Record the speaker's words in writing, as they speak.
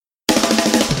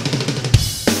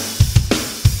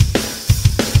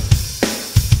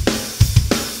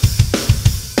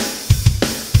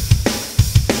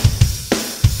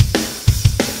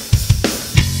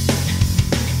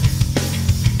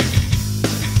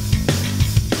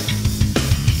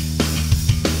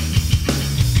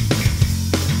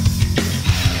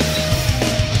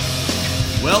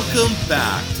Welcome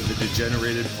back to the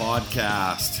Degenerated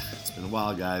Podcast. It's been a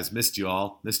while, guys. Missed you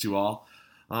all. It's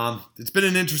been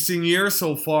an interesting year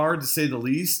so far, to say the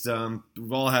least.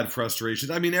 We've all had frustrations.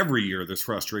 I mean, every year there's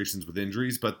frustrations with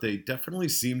injuries, but they definitely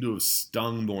seem to have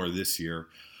stung more this year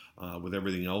with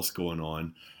everything else going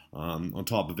on. On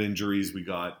top of injuries, we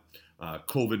got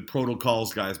COVID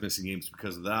protocols, guys missing games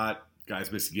because of that.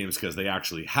 Guys missing games because they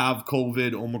actually have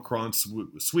COVID. Omicron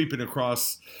sweeping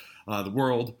across the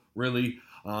world, really.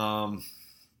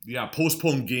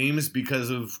 Postponed games because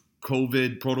of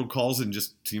COVID protocols and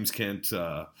just teams can't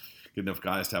get enough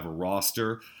guys to have a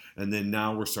roster. And then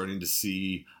now we're starting to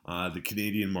see the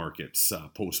Canadian markets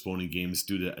postponing games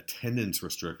due to attendance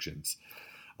restrictions,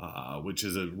 which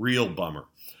is a real bummer.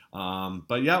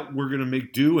 But yeah, we're going to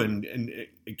make do and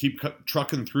keep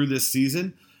trucking through this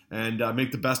season and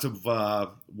make the best of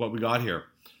what we got here.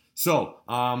 So,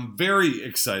 I'm very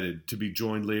excited to be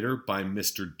joined later by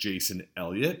Mr. Jason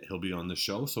Elliott. He'll be on the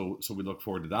show, so we look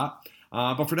forward to that.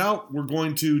 But for now, we're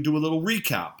going to do a little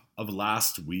recap of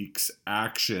last week's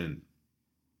action.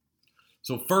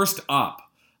 So first up,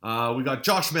 we got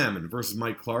Josh Mammon versus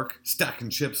Mike Clark,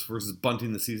 stacking chips versus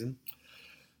bunting the season.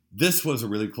 This was a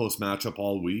really close matchup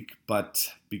all week,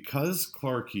 but because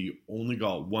Clarkey only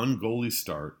got one goalie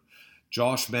start,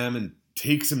 Josh Mammon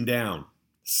takes him down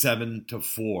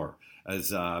 7-4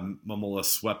 as Mamola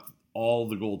swept all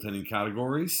the goaltending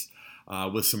categories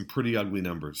with some pretty ugly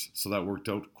numbers. So that worked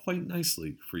out quite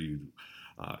nicely for you,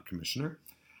 Commissioner.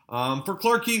 For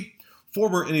Clarkey,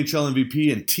 former NHL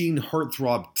MVP and teen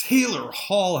heartthrob Taylor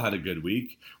Hall had a good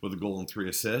week with a goal and 3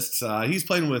 assists. He's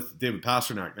playing with David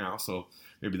Pastrnak now, so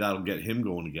maybe that'll get him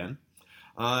going again.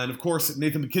 And of course,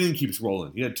 Nathan MacKinnon keeps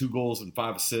rolling. He had 2 goals and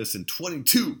 5 assists and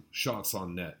 22 shots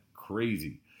on net.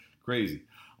 Crazy.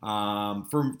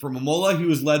 For Mamola, he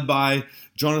was led by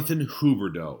Jonathan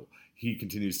Huberdeau. He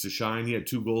continues to shine. He had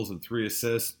 2 goals and 3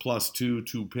 assists, plus 2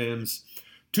 PIMs,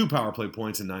 2 power play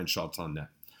points, and 9 shots on net.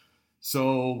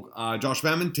 So Josh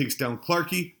Mammon takes down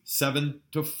Clarkey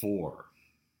 7-4.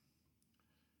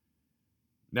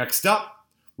 Next up,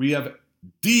 we have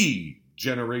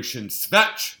D-Generation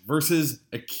Svetch versus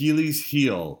Achilles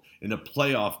Heel in a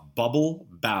playoff bubble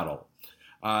battle.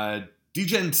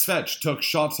 D-Gen Svetch took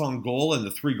shots on goal in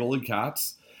the 3 goalie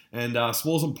cats, and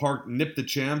Smolzen Park nipped the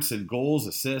champs in goals,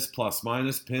 assists, plus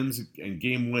minus, PIMs, and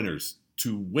game winners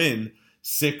to win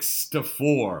 6-4.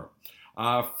 For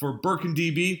Burke and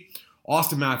DB,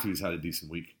 Austin Matthews had a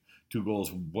decent week. 2 goals,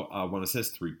 1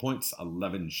 assist, 3 points,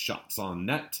 11 shots on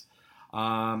net.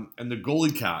 And the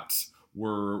goalie cats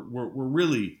were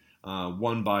really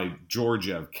won by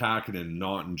Georgiev, Kakinen, and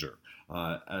Nottinger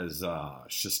as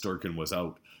Shesterkin was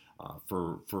out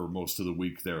for most of the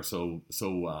week there. So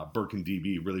Burke and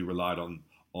DB really relied on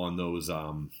those,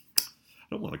 I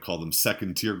don't want to call them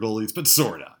second-tier goalies, but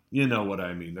sort of. You know what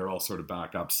I mean. They're all sort of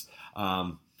backups.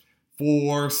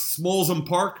 For Smolzen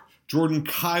Park, Jordan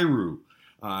Kyrou,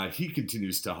 he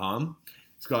continues to hum.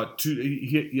 He's got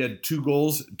he had 2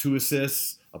 goals, 2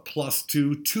 assists, a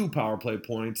 +2, 2 power play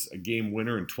points, a game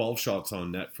winner, and 12 shots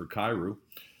on net for Kyrou.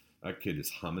 That kid is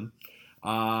humming.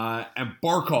 And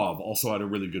Barkov also had a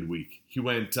really good week. He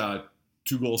went 2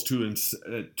 goals, 2 and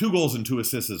 2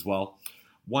 assists as well,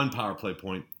 1 power play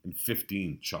point, and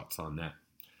 15 shots on net.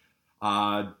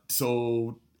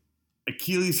 So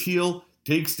Achilles Heel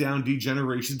takes down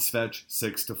D-Generation Svetch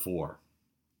 6-4.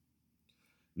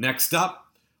 Next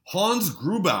up, Hans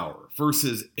Grubauer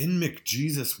versus In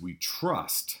McJesus We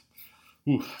Trust.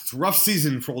 It's a rough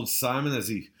season for old Simon as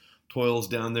he toils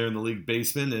down there in the league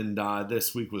basement, and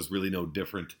this week was really no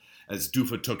different as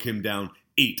Dufa took him down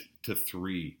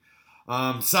 8-3.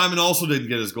 Simon also didn't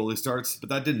get his goalie starts, but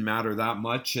that didn't matter that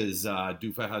much as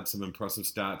Dufa had some impressive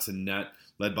stats in net,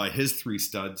 led by his 3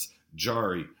 studs,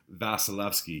 Jari,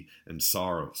 Vasilevsky, and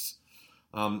Saros.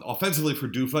 Offensively for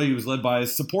Dufa, he was led by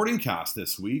his supporting cast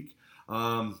this week.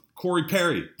 Corey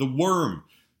Perry, the Worm,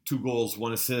 2 goals,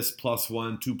 1 assist,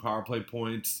 +1, 2 power play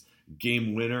points,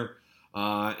 game winner.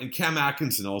 And Cam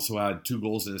Atkinson also had 2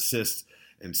 goals and assists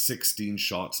and 16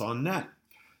 shots on net.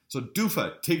 So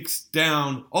Dufa takes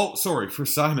down... Oh, sorry, for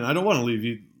Simon. I don't want to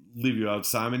leave you out,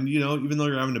 Simon. You know, even though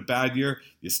you're having a bad year,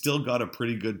 you still got a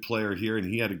pretty good player here, and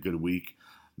he had a good week.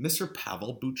 Mr.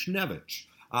 Pavel Buchnevich.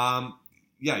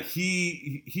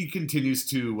 He continues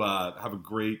to have a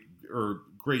great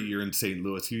year in St.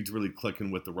 Louis. He's really clicking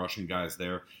with the Russian guys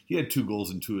there. He had 2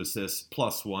 goals and 2 assists,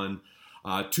 +1.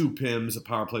 2 PIMs, a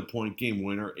power play point, game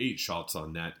winner, 8 shots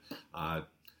on net.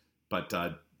 But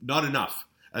not enough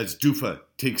as Dufa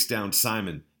takes down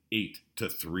Simon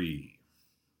 8-3.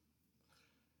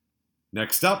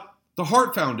 Next up, the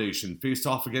Hart Foundation faced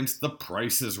off against The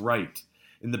Price is Right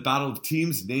in the battle of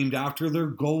teams named after their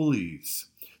goalies.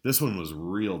 This one was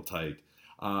real tight.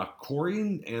 Corey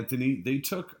and Anthony, they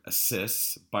took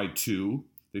assists by 2.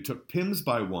 They took PIMs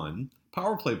by 1,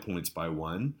 power play points by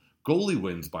 1, goalie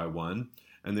wins by 1,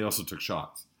 and they also took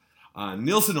shots.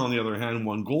 Nielsen, on the other hand,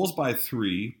 won goals by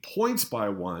 3, points by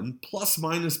 1, plus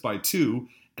minus by 2,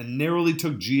 and narrowly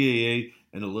took GAA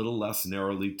and a little less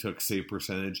narrowly took save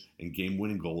percentage and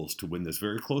game-winning goals to win this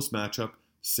very close matchup,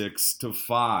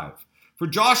 6-5. For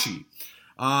Joshy,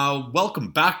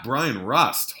 welcome back, Brian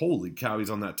Rust. Holy cow, he's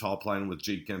on that top line with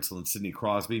Jake Gensel and Sidney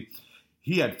Crosby.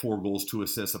 He had 4 goals, 2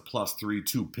 assists, a +3,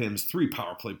 2 PIMs, 3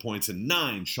 power play points, and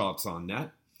 9 shots on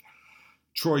net.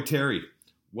 Troy Terry,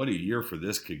 what a year for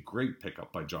this kid. Great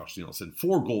pickup by Josh Nielsen.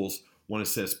 4 goals, 1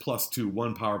 assist, +2,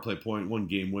 1 power play point, 1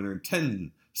 game winner, and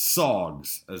 10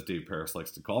 SOGs, as Dave Paris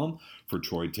likes to call them, for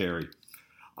Troy Terry.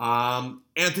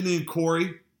 Anthony and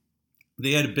Corey,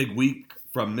 they had a big week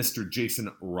from Mr.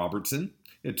 Jason Robertson.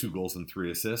 He had 2 goals and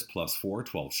 3 assists, +4,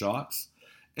 12 shots.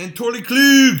 And Torley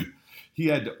Klug, he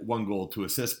had 1 goal, 2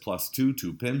 assists, +2,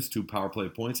 2 PIMs, 2 power play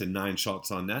points, and 9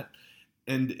 shots on net.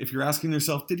 And if you're asking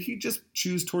yourself, did he just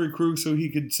choose Torrey Krug so he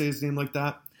could say his name like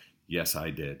that? Yes, I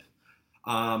did.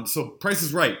 So Price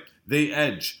is Right. They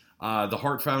edge the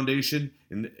Hart Foundation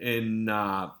in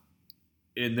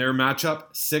their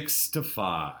matchup,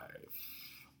 6-5.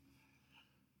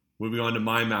 Moving on to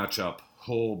my matchup.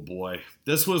 Oh boy,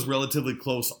 this was relatively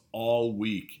close all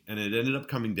week, and it ended up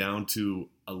coming down to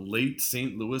a late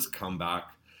St. Louis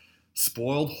comeback.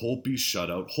 Spoiled Holtby's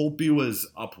shutout. Holtby was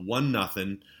up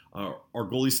 1-0. Our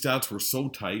goalie stats were so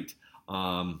tight,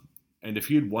 and if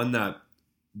he had won that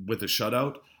with a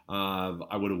shutout,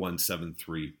 I would have won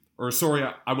 7-3.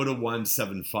 I would have won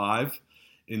 7-5.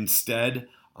 Instead,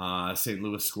 St.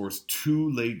 Louis scores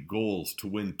 2 late goals to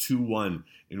win 2-1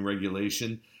 in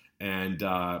regulation, and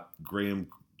Graham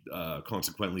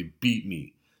consequently beat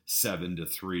me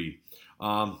 7-3.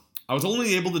 I was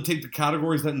only able to take the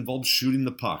categories that involved shooting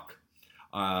the puck,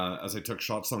 as I took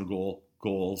shots on goal,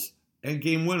 goals, and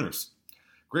game winners.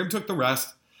 Graham took the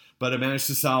rest, but I managed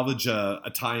to salvage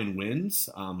a tie in wins,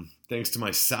 thanks to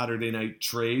my Saturday night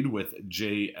trade with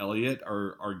Jay Elliott,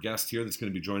 our guest here that's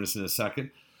going to be joining us in a second,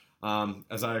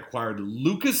 as I acquired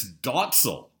Lucas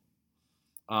Dotzel,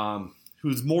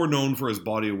 who's more known for his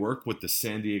body of work with the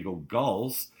San Diego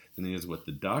Gulls than he is with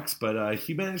the Ducks, but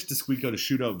he managed to squeak out a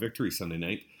shootout victory Sunday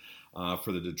night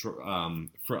for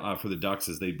the Ducks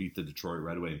as they beat the Detroit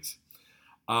Red Wings.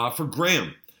 For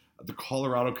Graham, the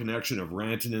Colorado connection of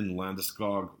Rantanen and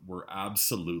Landeskog were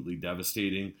absolutely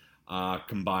devastating.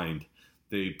 Combined,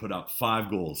 they put up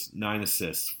 5 goals, 9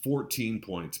 assists, 14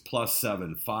 points,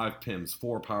 +7, 5 PIMs,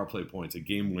 4 power play points, a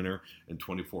game winner, and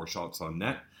 24 shots on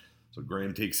net. So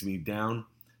Graham takes me down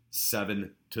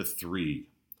 7-3.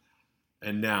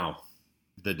 And now,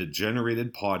 the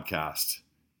Degenerated Podcast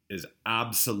is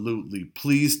absolutely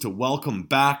pleased to welcome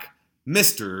back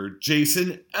Mr.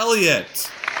 Jason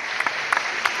Elliott.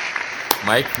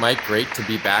 Mike, great to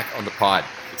be back on the pod.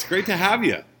 It's great to have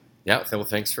you. Yeah, well,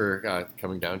 thanks for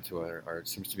coming down to our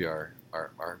seems to be our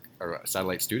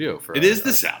satellite studio. It is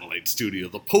the satellite studio.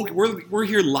 We're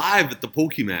here live at the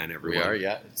Pokemon, everyone. We are,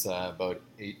 yeah. It's about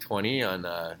 8:20 on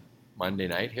Monday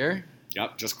night here.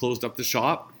 Yep, just closed up the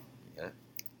shop. Yeah.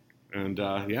 And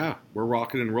we're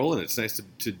rocking and rolling. It's nice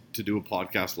to do a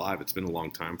podcast live. It's been a long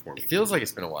time for me. It feels like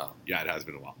it's been a while. Yeah, it has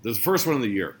been a while. This is the first one of the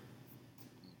year.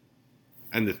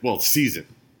 And season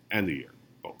and the year.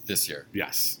 Both. This year.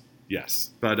 Yes.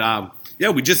 But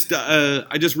we just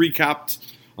I just recapped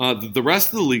the rest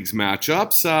of the league's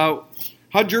matchups.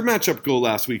 How'd your matchup go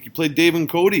last week? You played Dave and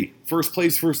Cody, first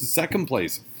place versus second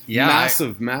place. Yeah,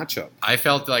 massive matchup. I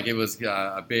felt like it was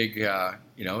a big,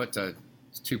 it's a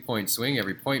 2-point swing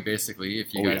every point basically.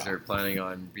 If you guys are planning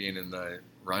on being in the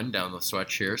run down the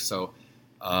stretch here, so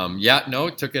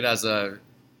took it as a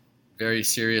very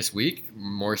serious week,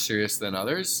 more serious than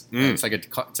others. It's like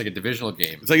a divisional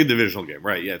game. It's like a divisional game,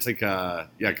 right? Yeah, it's like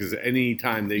because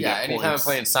anytime they get anytime points, I'm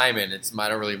playing Simon, I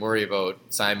don't really worry about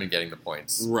Simon getting the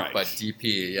points, right? But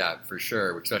DP, for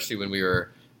sure, especially when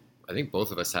I think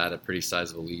both of us had a pretty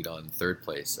sizable lead on third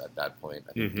place at that point.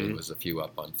 I think it was a few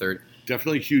up on third.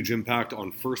 Definitely huge impact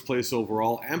on first place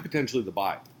overall and potentially the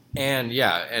bye.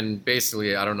 And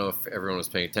basically, I don't know if everyone was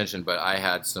paying attention, but I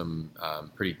had some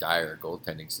pretty dire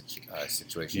goaltending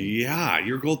situation. Yeah,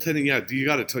 your goaltending. Yeah, you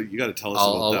got to tell us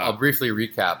about that. I'll briefly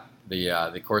recap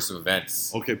the course of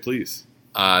events. Okay, please.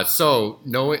 With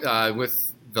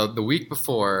the week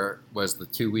before was the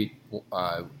 2-week. It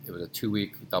was a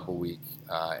 2-week double week,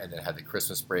 and then had the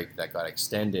Christmas break that got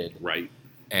extended. Right.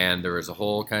 And there was a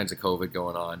whole kinds of COVID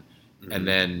going on, and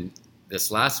then this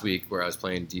last week where I was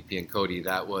playing DP and Cody,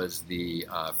 that was the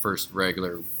first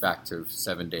regular back to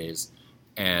 7 days.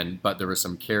 But there were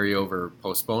some carryover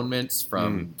postponements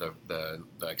from the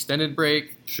extended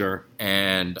break. Sure.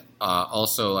 And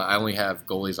also, I only have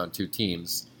goalies on 2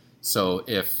 teams. So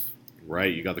if...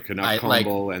 Right, you got the Canuck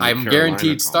combo and the I'm Carolina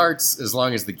guaranteed combo. starts as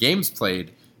long as the game's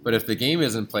played. But if the game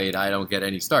isn't played, I don't get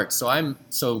any starts.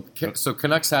 So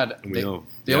Canucks had...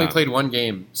 They only played 1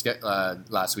 game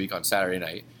last week on Saturday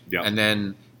night. Yeah. And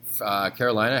then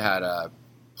Carolina had a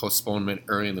postponement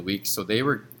early in the week, so they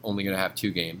were only going to have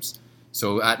 2 games.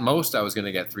 So at most, I was going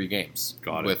to get 3 games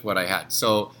with what I had.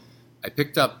 So I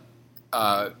picked up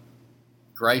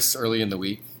Grice early in the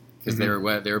week because they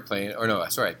were playing. Or no,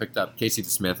 sorry, I picked up Casey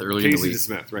DeSmith early in the week.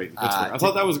 Casey DeSmith, right? I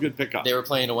thought that was a good pickup. They were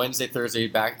playing a Wednesday, Thursday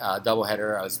back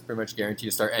doubleheader. I was pretty much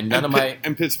guaranteed to start,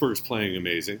 and Pittsburgh's playing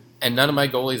amazing. And none of my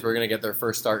goalies were going to get their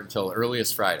first start until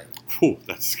earliest Friday. Whew,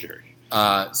 that's scary.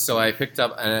 So I picked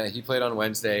up, and he played on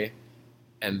Wednesday,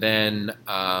 and then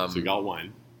so you got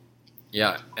 1.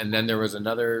 Yeah, and then there was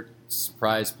another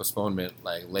surprise postponement,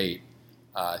 late.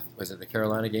 Was it the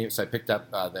Carolina game? So I picked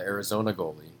up the Arizona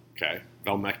goalie. Okay,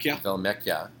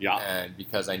 Velmecchia. Yeah. And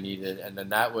because I needed, and then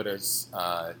that would have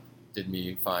did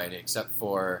me fine, except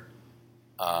for.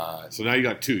 So now you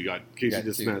got 2. You got Casey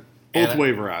DeSmith, both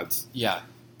waiver ads. Yeah,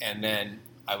 and then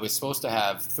I was supposed to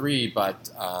have 3, but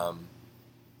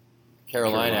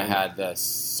Carolina had the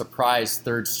surprise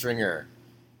 3rd stringer.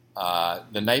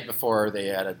 The night before they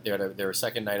had their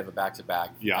second night of a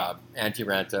back-to-back. Yeah. Antti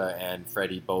Ranta and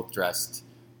Freddie both dressed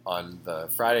on the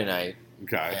Friday night.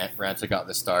 Okay. Ranta got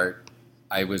the start.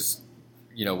 I was,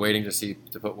 waiting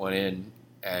to put one in,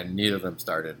 and neither of them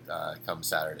started come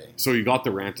Saturday. So you got the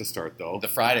Ranta start though. The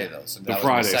Friday though, so that was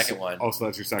my second one. Oh, so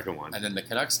that's your second one. And then the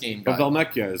Canucks game got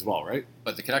Velmecchia as well, right?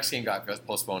 But the Canucks game got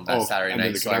postponed that Saturday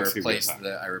night, so I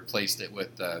replaced it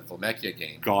with the Velmecchia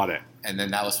game. Got it. And then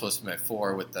that was supposed to be my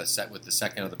 4 with the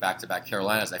second of the back-to-back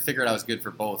Carolinas. I figured I was good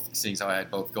for both, seeing how I had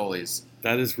both goalies.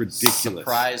 That is ridiculous.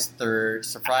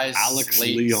 Surprise Alex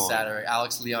late Leon. Saturday.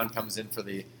 Alex Leon comes in for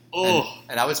the...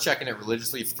 And I was checking it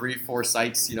religiously, 3-4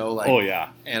 sites, Oh, yeah.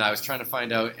 And I was trying to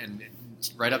find out, and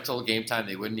right up till game time,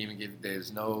 they wouldn't even give...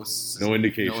 There's no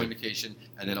indication.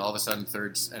 And then all of a sudden,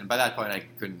 thirds... And by that point, I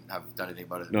couldn't have done anything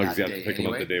about it. No, because you have to pick them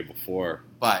up the day before.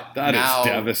 But that is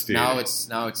devastating.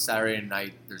 Now it's Saturday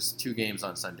night. There's 2 games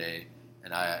on Sunday,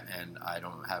 and I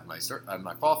don't have my cert. I'm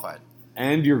not qualified.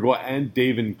 And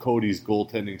Dave and Cody's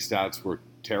goaltending stats were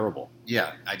terrible.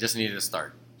 Yeah, I just needed a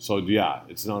start. So yeah,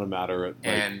 it's not a matter of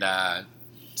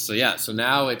so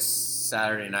now it's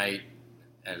Saturday night,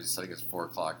 and I think it's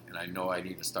 4:00, and I know I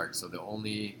need to start. So the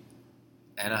only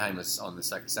Anaheim is on the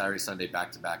Saturday Sunday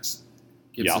back to backs.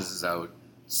 Gibson's is out.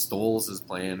 Stoles is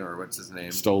playing, or what's his name?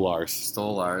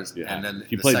 Stolars. Yeah. And then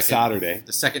he played Saturday.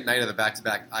 The second night of the back to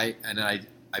back, I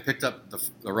picked up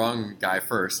the wrong guy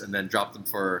first, and then dropped him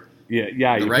for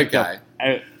the right guy.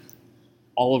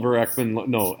 Oliver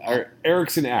Ekman,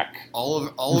 Eriksson Ek.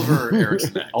 Oliver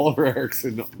Eriksson Ek. Oliver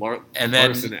Eriksson, and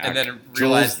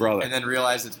then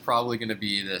realized it's probably going to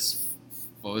be this.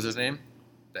 What was his name?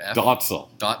 The F? Dotzel.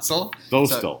 Dostal.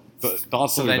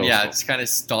 So then it's kind of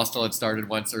Dostal had started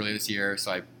once early this year,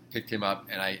 so I picked him up,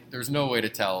 and there's no way to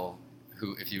tell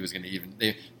if he was going to even.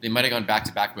 They might have gone back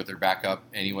to back with their backup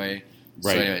anyway.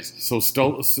 Right. So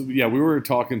anyways, we were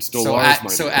talking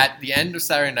Stolars. So at the end of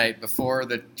Saturday night, before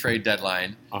the trade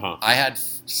deadline, I had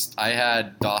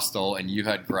Dostal and you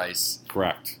had Grice.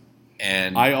 Correct.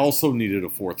 And I also needed a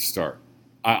 4th start.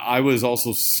 I was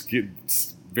also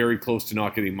very close to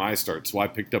not getting my start, so I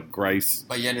picked up Grice.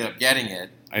 But you ended up getting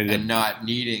it and not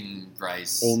needing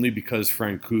Grice. Only because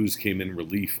Francouz came in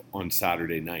relief on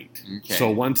Saturday night. Okay.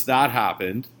 So once that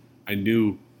happened, I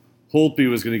knew Holtby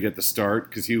was going to get the start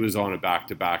because he was on a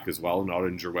back-to-back as well, and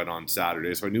Ottinger went on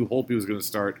Saturday. So I knew Holtby was going to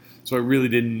start, so I really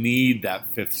didn't need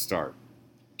that 5th start.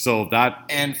 So that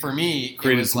and for me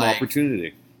created some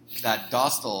opportunity. That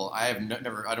Dostal, I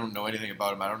don't know anything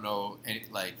about him. I don't know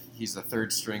he's the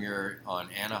 3rd stringer on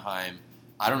Anaheim.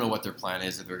 I don't know what their plan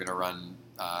is if they're going to run.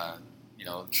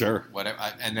 Sure. Whatever.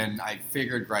 And then I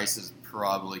figured Grice is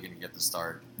probably going to get the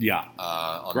start. Yeah.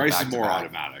 Grice is more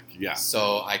automatic. Yeah.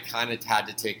 So I kind of had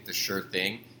to take the sure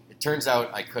thing. It turns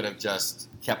out I could have just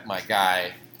kept my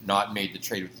guy, not made the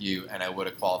trade with you, and I would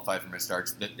have qualified for my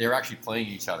starts. They were actually playing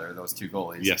each other, those 2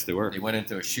 goalies. Yes, they were. They went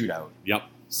into a shootout. Yep.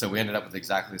 So we ended up with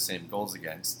exactly the same goals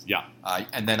against. Yeah.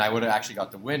 And then I would have actually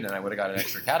got the win, and I would have got an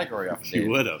extra category off of Dave.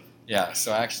 You would have. Yeah,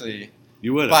 so actually...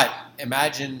 You would have. But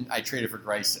imagine I traded for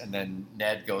Grice, and then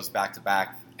Ned goes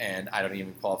back-to-back, and I don't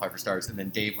even qualify for starts, and then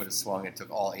Dave would have swung and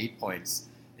took all 8 points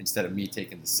instead of me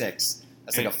taking the 6.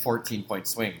 That's like a 14-point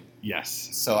swing. Yes.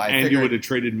 So I and figured, you would have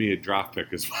traded me a draft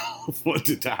pick as well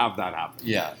to have that happen.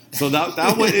 Yeah. So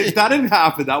that would, if that didn't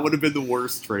happen, that would have been the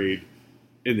worst trade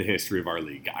in the history of our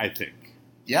league, I think.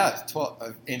 Yeah,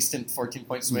 12 instant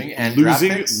 14-point swing and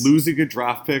losing a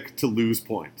draft pick to lose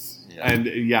points. Yeah.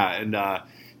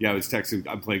 I was texting.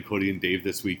 I'm playing Cody and Dave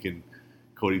this week, and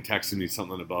Cody texted me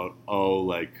something about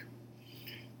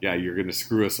you're going to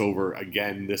screw us over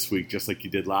again this week, just like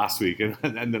you did last week. And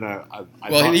then I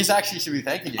thought, he's actually should be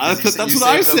thanking you. That's what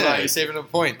I said. You saved him a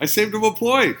point. I saved him a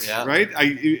point, yeah. Right?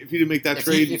 If he didn't make that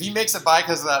trade, if he makes a buy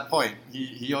because of that point,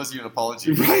 he owes you an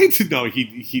apology. Right? No,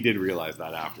 he did realize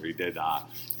that after he did.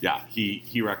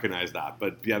 He recognized that.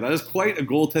 But yeah, that is quite a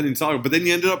goaltending saga. But then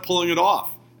you ended up pulling it off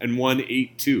and won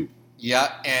 8-2.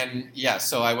 Yeah,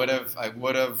 so I would have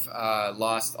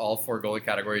lost all 4 goalie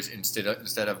categories instead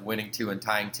of winning 2 and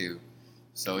tying 2.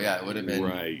 So yeah, it would have been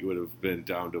right. You would have been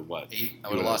down to what? 8. I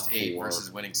would have lost 8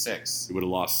 versus winning 6. You would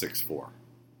have lost 6-4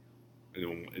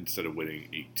 instead of winning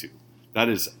 8-2. That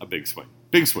is a big swing.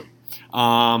 Big swing.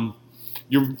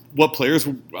 What players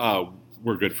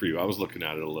were good for you? I was looking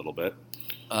at it a little bit.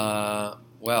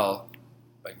 Well,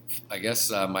 I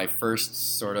guess my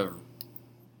first sort of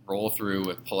roll through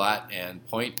with Palat and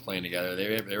Point playing together.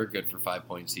 They were good for 5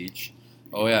 points each.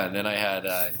 Oh yeah, and then I had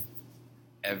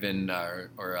Evan or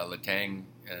Letang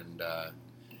and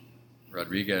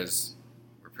Rodriguez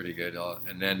were pretty good.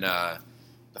 And then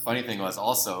the funny thing was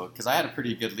also because I had a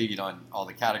pretty good lead on all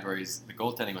the categories. The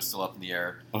goaltending was still up in the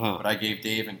air, but I gave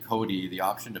Dave and Cody the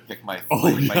option to pick my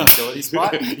utility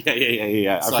spot.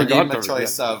 Yeah. So I gave them a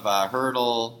choice of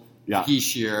Hurdle,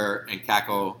 Heishier, and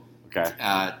Kako. Okay.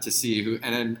 To see who,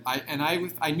 and then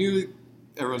I knew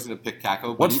everyone's going to pick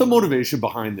Kako. What's the motivation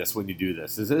behind this when you do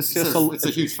this? Is this just it's a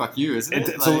huge fuck you, isn't it?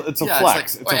 It's a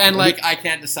flex. I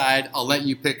can't decide. I'll let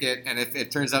you pick it, and if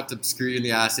it turns out to screw you in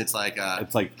the ass, it's like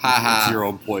it's your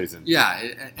own poison. Yeah,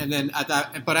 and then at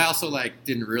that, but I also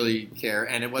didn't really care,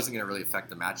 and it wasn't going to really affect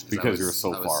the match because you were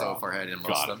so far ahead in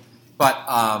most of them. But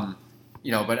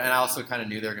and I also kind of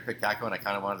knew they were going to pick Kako, and I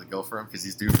kind of wanted to go for him because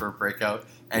he's due for a breakout,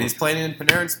 and he's playing in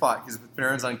Panarin's spot because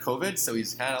Panarin's on COVID, so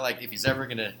he's kind of if he's ever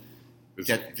going to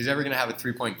have a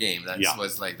 3-point game, that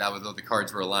was the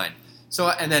cards were aligned. So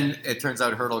and then it turns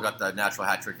out Hurdle got the natural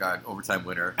hat trick overtime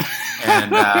winner,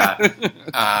 and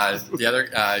the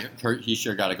other he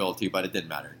sure got a goal too, but it didn't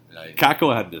matter.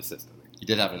 Kako had an assist. I think. He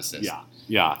did have an assist.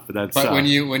 Yeah, but that's. But when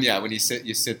you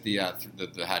sit the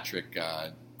hat trick.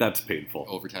 That's painful.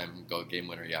 Overtime game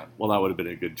winner, yeah. Well, that would have been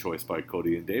a good choice by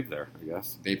Cody and Dave there, I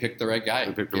guess. They picked the right guy.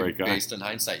 Based on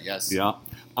hindsight, yes. Yeah.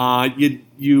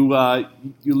 You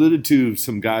alluded to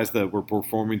some guys that were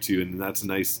performing to you, and that's a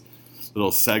nice little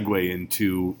segue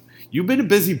into you've been a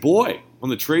busy boy on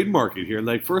the trade market here.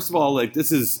 First of all,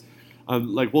 this is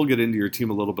we'll get into your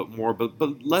team a little bit more, but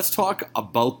let's talk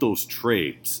about those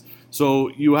trades. So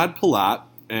you had Palat,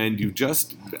 and you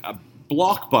just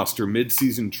blockbuster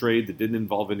mid-season trade that didn't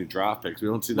involve any draft picks. We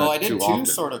don't see that too often. Well, I did 2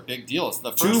 sort of big deals.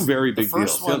 Two very big deals. The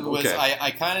first one was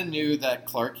I kind of knew that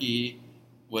Clarkey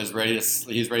was ready to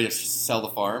sell the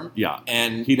farm. Yeah,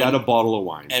 and he'd had a bottle of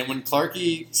wine. And when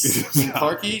Clarkey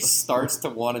starts to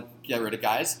want to get rid of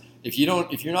guys, if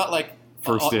you're not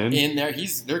first in there,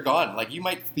 they're gone. You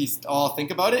might be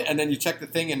think about it, and then you check the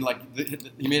thing, and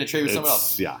he made a trade with someone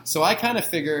else. Yeah. So I kind of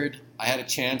figured I had a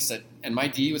chance and my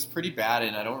D was pretty bad,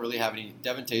 and I don't really have any.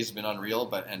 Devon Toews has been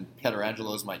unreal, and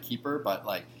Pietrangelo is my keeper, but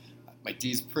my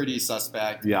D's pretty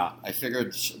suspect. Yeah. I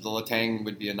figured the Letang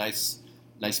would be a nice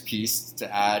piece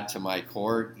to add to my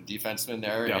core defenseman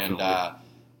there, Definitely.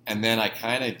 and then I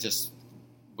kind of just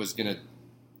was gonna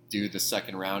do the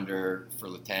second rounder for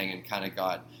Letang and kind of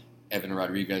got Evan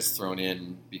Rodriguez thrown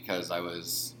in because I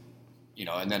was,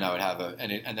 and then I would have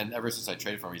and then ever since I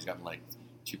traded for him, he's gotten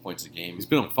 2 points a game. He's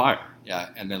been on fire. Yeah,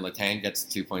 and then Letang gets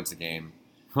 2 points a game.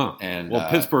 Huh. And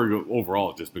Pittsburgh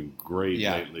overall has just been great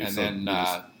lately. And then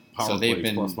they've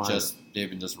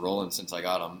been just rolling since I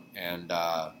got them, and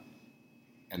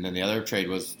then the other trade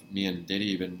was me and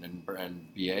Diddy and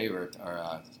BA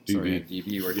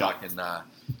DB were talking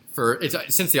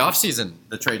since the offseason,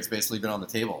 the trade's basically been on the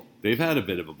table. They've had a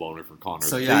bit of a boner for Connor.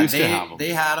 So yeah,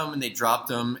 they had him and they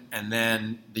dropped him, and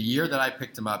then the year that I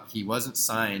picked him up, he wasn't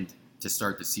signed to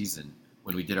start the season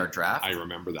when we did our draft. I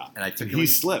remember that. And I took he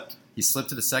slipped. He slipped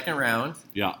to the second round.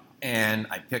 Yeah. And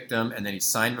I picked him, and then he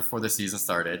signed before the season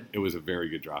started. It was a very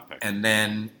good draft pick. And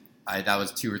then that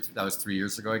was 3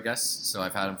 years ago, I guess. So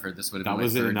I've had him for this would have been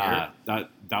my third year.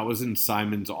 That was in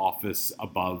Simon's office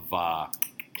above. Right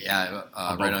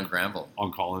on Granville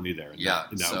on Colony there. In that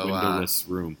windowless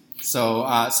room. So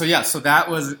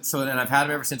then I've had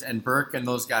him ever since. And Burke and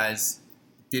those guys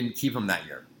didn't keep him that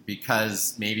year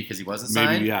because he wasn't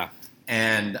signed. Maybe, yeah.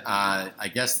 And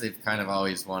I guess they've kind of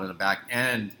always wanted him back.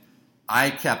 And I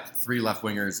kept 3 left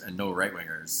wingers and no right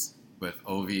wingers with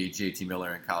Ovi, JT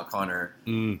Miller, and Kyle Connor.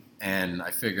 And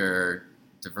I figure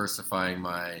diversifying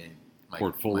my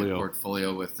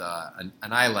portfolio with and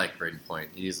I like Braden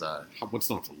Point. What's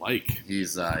not to like?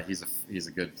 He's a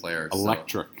good player.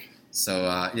 Electric.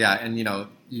 So yeah, and you don't,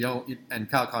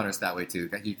 and Kyle Connor's that way too.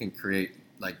 He can create,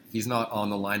 like, he's not on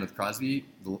the line with Crosby.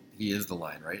 He is the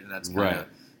line, right? And that's kind of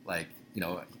like,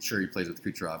 sure, he plays with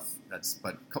Kucherov.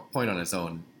 But Point on his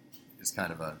own is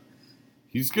kind of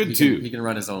he's good too. He can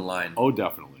run his own line. Oh,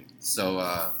 definitely.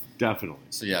 So definitely.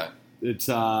 So yeah, it's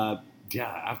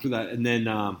after that, and then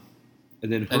I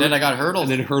got Hurdle.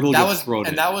 And then Hurdle gets thrown in.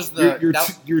 And that was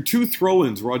your 2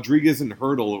 throw-ins, Rodriguez and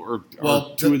Hurdle, are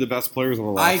 2 of the best players on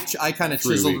the last. I kind of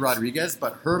chiseled Rodriguez,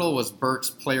 but Hurdle was Burke's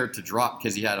player to drop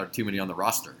because he had too many on the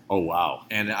roster. Oh wow!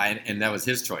 And that was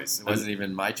his choice. It wasn't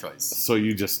even my choice. So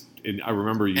you just, I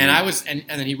remember you. And I was, and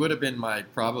then he would have been my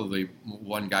probably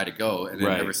one guy to go. And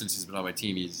then ever since he's been on my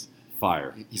team, he's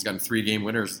fire. He's gotten 3 game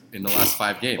winners in the last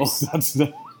 5 games. Oh, that's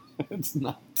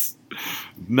nuts.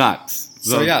 Nuts.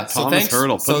 So yeah, Thomas so thanks.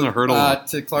 Hurdle, putting the Hurdle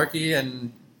to Clarkie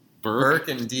and Burke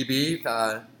and DB.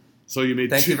 So you made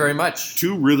thank you very much.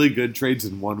 2 really good trades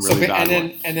and 1 really bad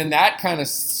one. And then that kind of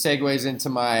segues into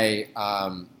my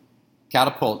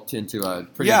catapult into a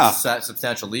pretty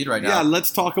substantial lead right now. Yeah,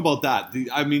 let's talk about that.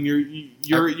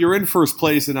 You're in first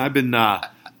place, and I've been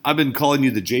calling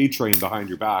you the J train behind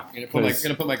your back. I'm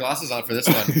gonna put my glasses on for this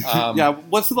one. Yeah,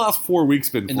 what's the last 4 weeks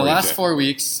been? In the last 4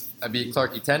 weeks, I beat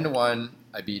Clarkie 10-1.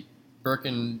 I beat Burke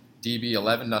and DB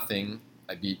 11-0.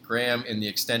 I beat Graham in the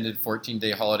extended 14-day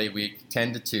holiday week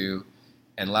 10-2,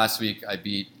 and last week I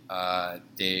beat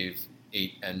Dave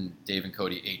and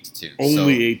Cody 8-2.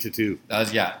 Only 8-2. That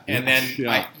was and then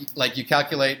you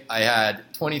calculate, I had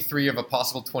 23 of a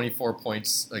possible 24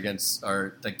 points against,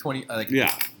 or like 20.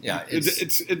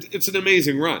 It's an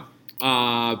amazing run.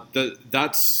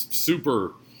 That's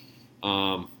super.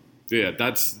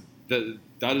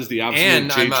 That is the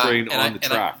absolute J train on the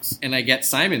tracks. And I get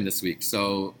Simon this week,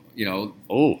 so Simon's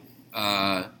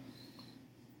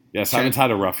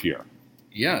had a rough year.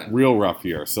 Yeah, real rough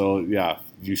year. So yeah,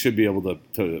 you should be able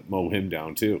to mow him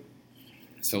down too.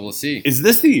 So we'll see. Is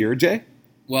this the year, Jay?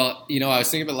 Well, I was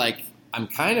thinking about, like,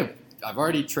 I've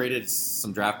already traded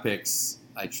some draft picks.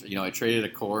 I traded a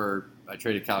core. I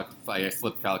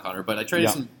flipped Kyle Connor, but I traded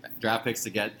some draft picks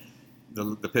to get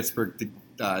the Pittsburgh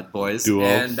boys. Duo.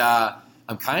 And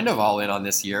I'm kind of all in on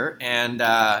this year. And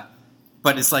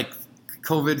but it's like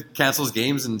COVID cancels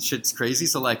games and shit's crazy.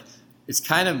 So, like, it's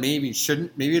kind of maybe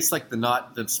it's like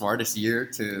not the smartest year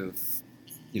to,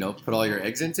 put all your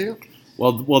eggs into.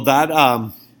 Well, that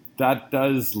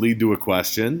does lead to a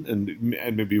question,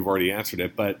 and maybe you've already answered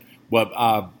it. But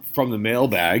from the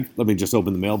mailbag, let me just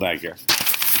open the mailbag here.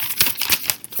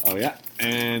 Oh yeah,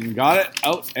 and got it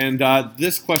out. And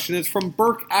this question is from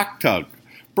Burke Actug.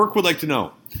 Burke would like to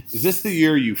know: is this the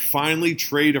year you finally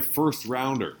trade a first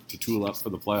rounder to tool up for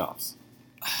the playoffs?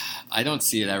 I don't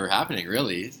see it ever happening,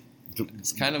 really.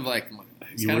 It's kind of like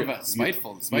a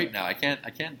spiteful spite now. I can't.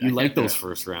 You like those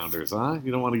first rounders, huh?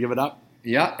 You don't want to give it up.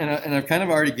 Yeah, and I've kind of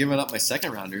already given up my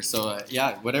second rounder. So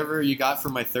whatever you got for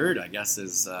my third, I guess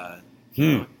is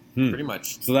pretty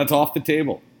much. So that's off the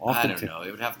table. I don't know.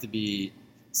 It would have to be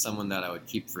someone that I would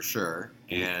keep for sure,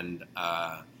 and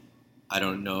I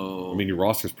don't know. I mean, your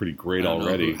roster's pretty great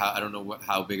already. I don't know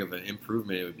how big of an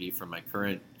improvement it would be from my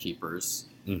current keepers.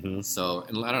 Mm-hmm. So,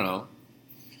 and I don't know.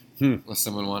 Unless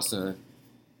someone wants to.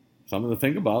 Something to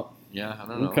think about. Yeah, I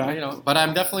don't know. Okay. But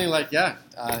I'm definitely like,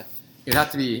 it'd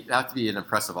have to be an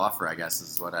impressive offer, I guess,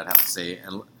 is what I'd have to say.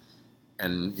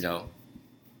 And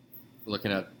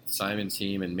looking at Simon's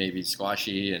team and maybe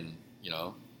Squashy, and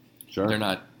sure, they're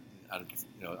not. I've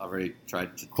already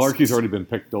tried. Clarkie's already been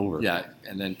picked over. Yeah,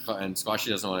 and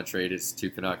Squashy doesn't want to trade his 2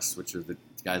 Canucks, which are the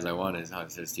guys I want on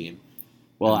his team.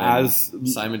 Well, as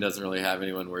Simon doesn't really have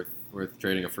anyone worth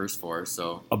trading a first for,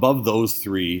 so above those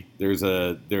 3, there's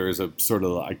a sort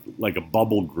of like a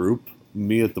bubble group.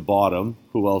 Me at the bottom.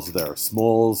 Who else is there?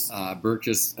 Smalls,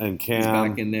 Burgess and Cam,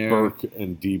 back in there. Burke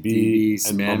and DB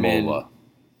and Momola.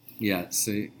 Yeah, so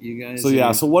you guys.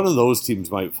 So so one of those teams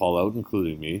might fall out,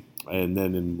 including me, and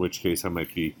then in which case I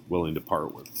might be willing to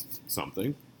part with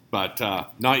something, but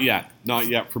not yet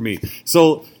for me.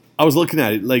 So I was looking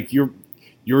at it, like your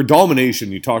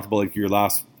domination. You talked about like your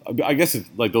last. I guess it's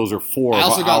like those are 4. I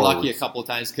also got lucky a couple of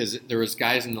times because there was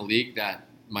guys in the league that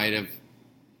might have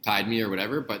tied me or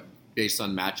whatever, but based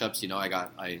on matchups,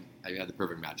 I had the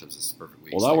perfect matchups this perfect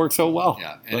week. Well, that works out well.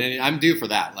 Yeah, and I'm due for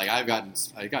that. Like I've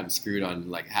gotten screwed on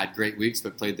like had great weeks,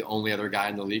 but played the only other guy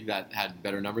in the league that had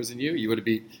better numbers than you. You would have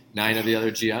beat 9 of the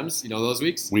other GMs. You know those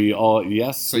weeks. We all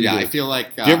yes. So yeah, I feel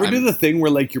like. Do you ever do the thing where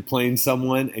like you're playing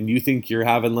someone and you think you're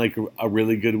having like a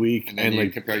really good week, and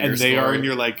like compare and your they score. are, and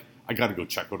you're like, I got to go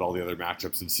check out all the other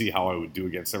matchups and see how I would do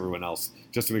against everyone else,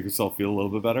 just to make yourself feel a little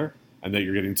bit better, and that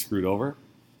you're getting screwed over.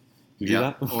 Do you do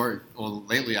that? Or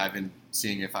lately I've been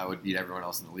seeing if I would beat everyone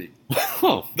else in the league.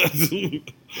 Oh, that's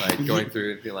like going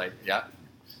through and be like, yeah.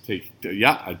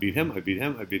 I beat him.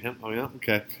 Oh yeah,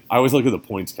 okay. I always look at the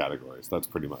points categories. That's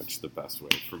pretty much the best way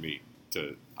for me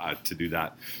to do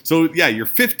that. So yeah, you're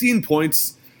 15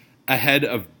 points ahead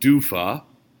of Doofa,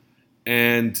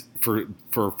 and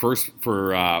Doofa's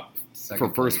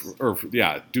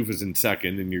in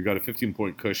second, and you've got a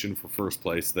 15-point cushion for first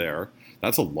place there.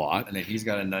 That's a lot. And then he's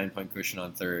got a 9-point cushion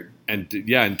on third. And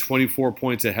 24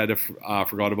 points ahead of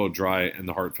Forgot About Dry and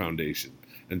the Heart Foundation,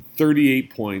 and 38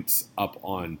 points up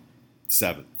on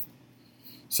seventh.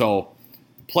 So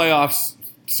playoffs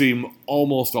seem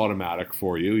almost automatic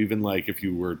for you, even like if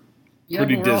you were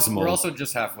pretty dismal. We're also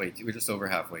just halfway. We're just over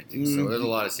halfway too, so there's a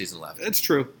lot of season left. It's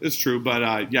true.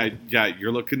 But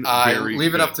you're looking very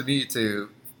leave it good. up to me to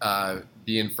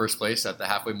be in first place at the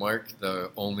halfway mark, the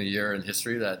only year in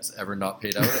history that's ever not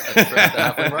paid out at the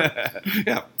halfway mark.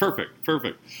 Yeah, perfect.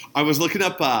 I was looking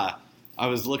up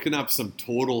some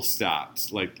total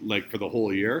stats, like for the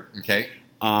whole year. Okay.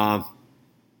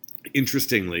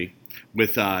 Interestingly,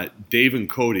 with Dave and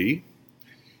Cody,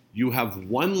 you have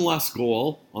one less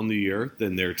goal on the year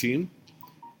than their team,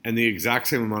 and the exact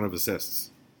same amount of assists,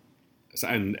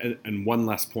 and one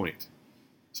less point.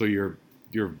 So your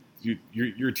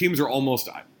teams are almost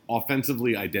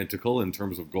offensively identical in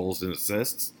terms of goals and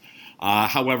assists.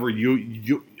 However,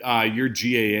 your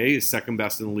GAA is second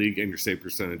best in the league, and your save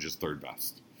percentage is third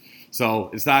best.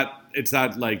 So it's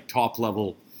that like top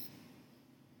level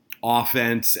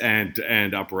offense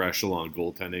and upper echelon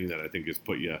goaltending that I think has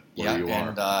put you where you are.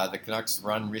 And the Canucks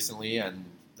run recently, and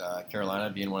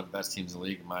Carolina being one of the best teams in the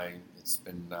league, it's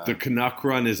been the Canuck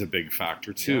run is a big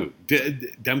factor too. Yeah.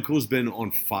 Demko's been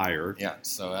on fire. Yeah,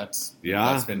 so that's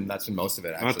been most of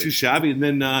it. Actually, not too shabby. And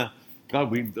then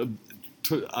we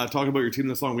talk about your team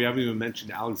this long. We haven't even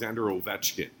mentioned Alexander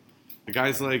Ovechkin. The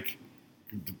guy's like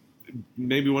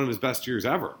maybe one of his best years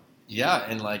ever. Yeah,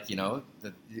 and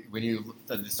when you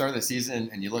at the start of the season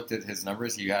and you looked at his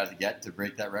numbers he had to get to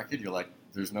break that record, you're like,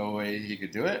 there's no way he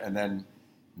could do it. And then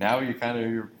now my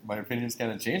opinion's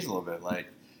kind of changed a little bit. Like,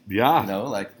 yeah,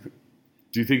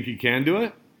 do you think he can do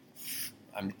it?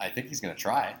 I think he's going to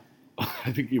try.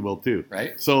 I think he will too.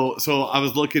 Right. So I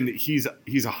was looking. He's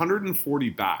 140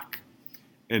 back,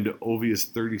 and Ovi is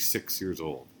 36 years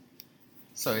old.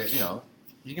 So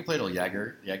you can play till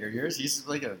Jagger years. He's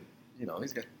like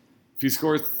he's got. If he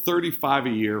scores 35 a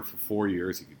year for 4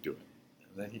 years, he could do it.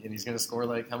 And he's going to score how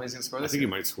many is he going to score this year? I think he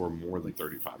might score more than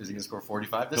 35. Is he going to score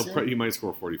 45 this year? He might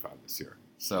score 45 this year.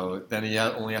 So then he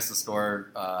only has to score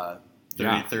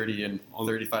 30-30 and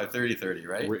 35-30-30,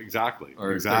 right? Exactly.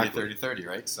 Or 30-30-30,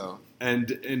 right? So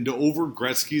and over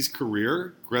Gretzky's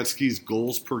career, Gretzky's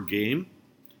goals per game,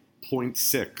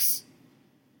 0.6.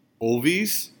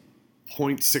 Ovi's,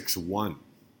 0.61.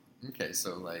 Okay,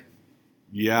 so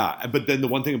yeah, but then the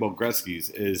one thing about Gretzky's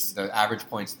is the average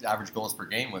goals per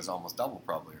game was almost double,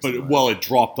 probably. It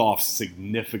dropped off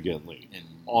significantly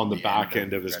on the back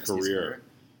end of his career,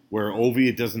 where Ovi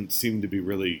it doesn't seem to be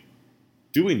really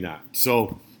doing that.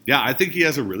 So yeah, I think he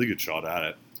has a really good shot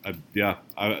at it.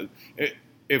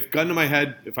 If gun to my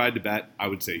head, if I had to bet, I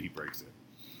would say he breaks it.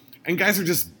 And guys are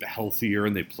just healthier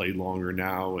and they play longer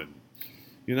now, and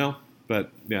but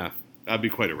yeah. That'd be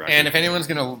quite a record. And if anyone's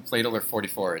going to play till they're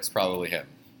 44, it's probably him.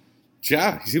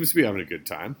 Yeah, he seems to be having a good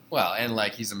time. Well, and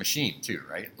he's a machine too,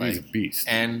 right? He's a beast.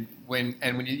 And when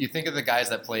you think of the guys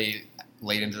that play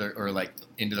late into their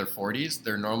into their 40s,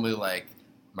 they're normally like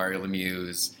Mario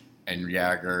Lemieux and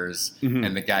Jagers,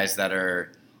 and the guys that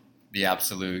are the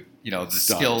absolute, the studs.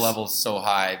 Skill level's so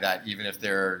high that even if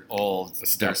they're old,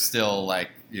 they're still they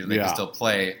can still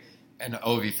play. And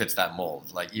Ovi fits that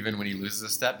mold. Like even when he loses a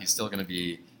step, he's still going to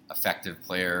be effective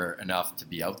player enough to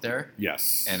be out there.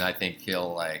 Yes. And I think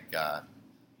he'll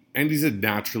and he's a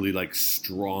naturally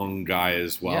strong guy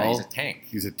as well. Yeah,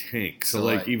 he's a tank.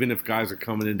 So even if guys are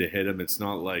coming in to hit him, it's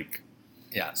not like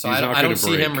so I don't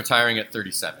see him retiring at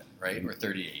 37, right? Or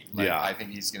 38. I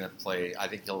think he's going to play. I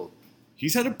think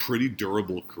he's had a pretty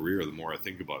durable career the more I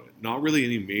think about it. Not really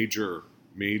any major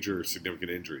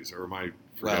significant injuries, or am I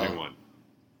forgetting one?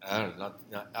 I don't know.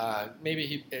 Maybe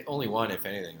he only one, if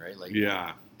anything, right?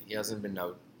 Yeah. He hasn't been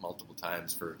out multiple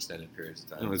times for extended periods of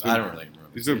time. No, I don't really remember.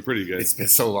 He's been pretty good. It's been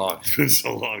so long. It's been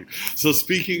so long. So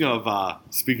speaking of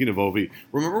Ovi,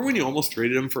 remember when you almost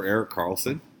traded him for Erik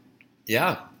Karlsson?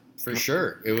 Yeah, for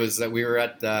sure. It was that we were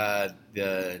at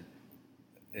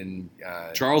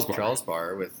Charles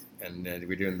Bar and we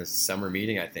were doing this summer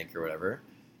meeting, I think, or whatever.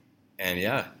 And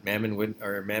yeah, Mammon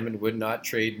would not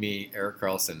trade me Erik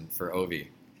Karlsson for Ovi.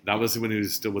 That was when he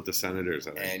was still with the Senators,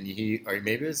 I think. And he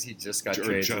just got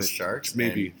traded to the Sharks.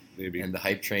 Maybe. And the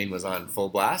hype train was on full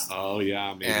blast. Oh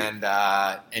yeah, maybe.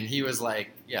 And he was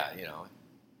like, yeah,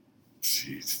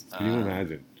 jeez, can you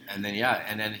imagine? And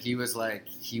then he was like,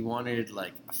 he wanted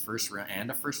like a first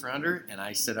rounder, and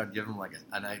I said I'd give him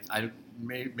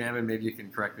Mammon, maybe you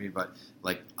can correct me, but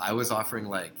like I was offering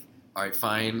like, all right,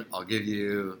 fine, I'll give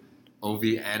you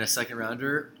Ovi and a second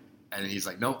rounder, and he's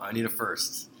like, no, I need a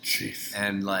first. Jeez.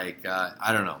 And like,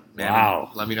 I don't know. Mammon,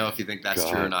 wow. Let me know if you think that's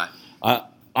true or not.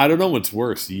 I don't know what's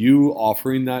worse, you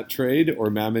offering that trade or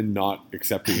Mammon not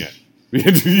accepting it.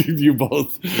 you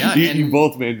both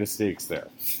made mistakes there.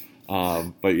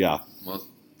 But yeah. Well,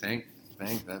 thank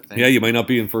yeah, you might not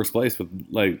be in first place without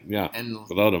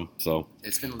him. So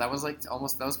that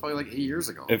was probably like 8 years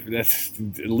ago. If that's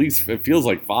at least it feels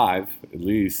like 5 at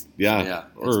least. Yeah. Yeah.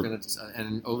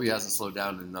 And Ovi hasn't slowed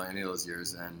down in any of those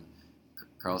years, and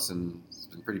Karlsson's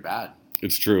been pretty bad.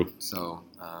 It's true. So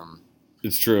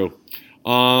it's true.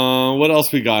 What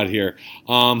else we got here?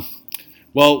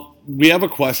 Well, we have a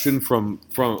question from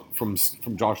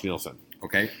Josh Nielsen.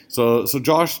 Okay. So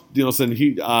Josh Nielsen,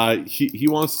 he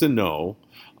wants to know,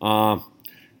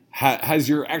 has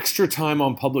your extra time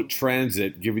on public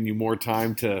transit given you more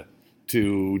time to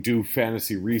do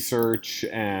fantasy research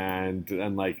and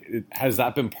like has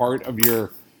that been part of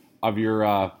your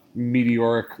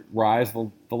meteoric rise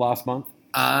the last month?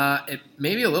 It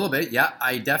maybe a little bit. Yeah,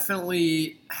 I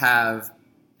definitely have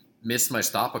missed my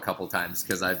stop a couple times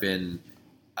because I've been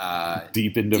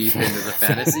deep into the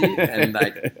fantasy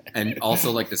and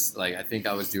also like this, like I think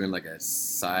I was doing like a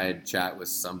side chat with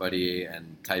somebody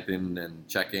and typing and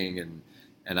checking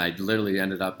and I literally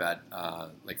ended up at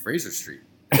like Fraser Street.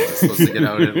 I was supposed to get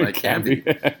out at like Canby.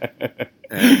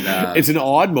 And it's an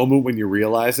odd moment when you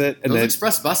realize it. And those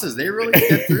express buses, they really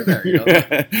get through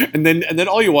there. And then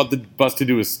all you want the bus to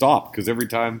do is stop because every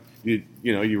time you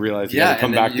realize you got to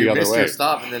come back the other way. Your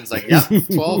stop, and then it's like, yeah,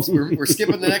 12. We're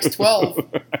skipping the next 12.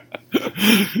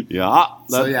 Yeah.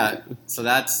 So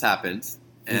that's happened,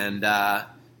 and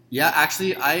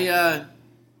actually, I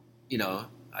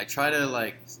try to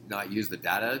like not use the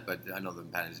data, but I know the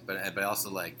patterns, but I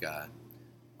also like.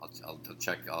 I'll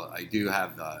check. I do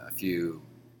have a few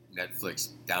Netflix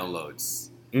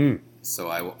downloads, so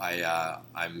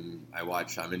I'm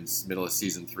in middle of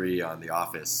season 3 on The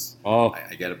Office. Oh,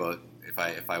 I get about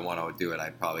if I want to do it,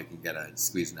 I probably can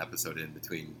squeeze an episode in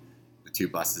between the 2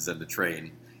 buses and the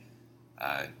train.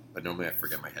 But normally I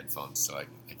forget my headphones, so I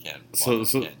can't. I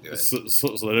can't do it.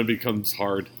 So then it becomes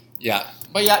hard. Yeah,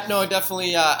 but yeah, no, I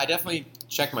definitely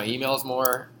check my emails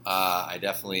more. I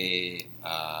definitely.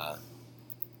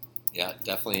 Yeah,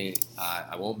 definitely.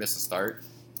 I won't miss a start.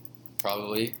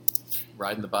 Probably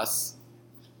riding the bus.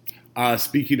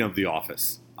 Speaking of The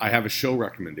Office, I have a show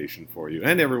recommendation for you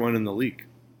and everyone in the league.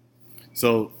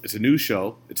 So it's a new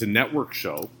show. It's a network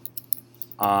show,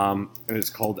 and it's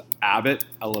called Abbott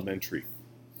Elementary.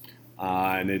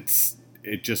 And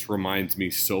it just reminds me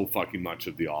so fucking much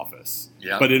of The Office,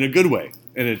 but in a good way.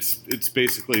 And it's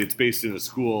based in a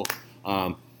school.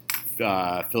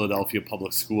 Philadelphia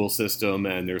public school system,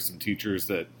 and there's some teachers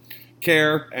that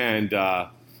care, and the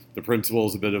principal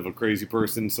is a bit of a crazy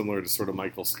person, similar to sort of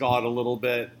Michael Scott a little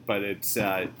bit, but it's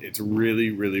really,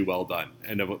 really well done,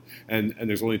 and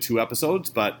there's only 2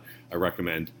 episodes, but I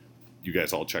recommend you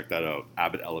guys all check that out.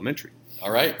 Abbott Elementary.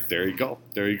 All right, there you go.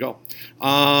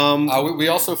 We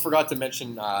also forgot to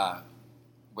mention about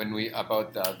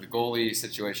the goalie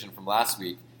situation from last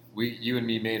week. You and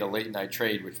me made a late night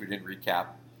trade, which we didn't recap.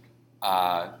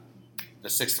 The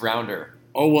 6th rounder.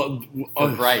 For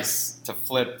Bryce to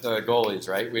flip the goalies,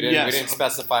 right? We didn't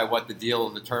specify what the deal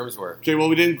and the terms were. Okay, well,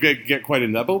 we didn't get quite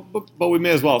into that, but we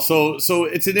may as well. So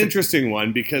it's an interesting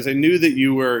one because I knew that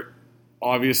you were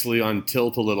obviously on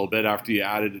tilt a little bit after you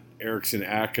added Eriksson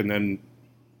Ek, and then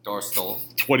Dorstal.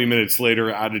 20 minutes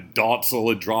later added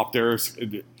Dotzel and dropped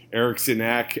Eriksson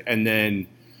Ek, and then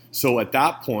so at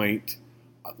that point,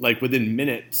 like within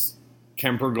minutes,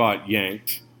 Kemper got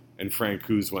yanked. And Frank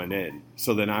Kuz went in.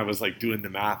 So then I was like doing the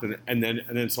math, and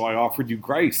then so I offered you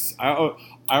Grice. I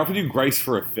offered you Grice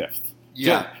for a 5th.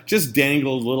 Yeah. Just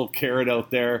dangle a little carrot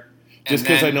out there. Just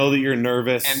because I know that you're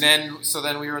nervous. And then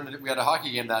we had a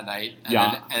hockey game that night.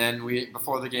 And then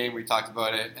before the game we talked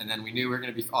about it, and then we knew we were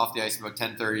going to be off the ice about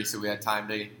 10:30, so we had time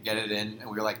to get it in. And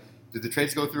we were like, did the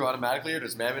trades go through automatically, or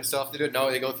does Mammon still have to do it? No,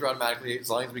 they go through automatically as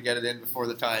long as we get it in before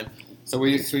the time. So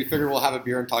we figured we'll have a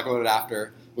beer and talk about it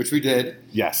after, which we did.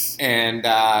 Yes. And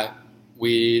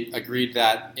we agreed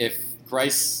that if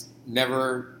Grice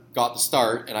never got the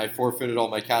start and I forfeited all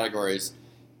my categories,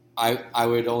 I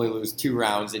would only lose 2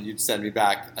 rounds, and you'd send me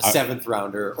back a 7th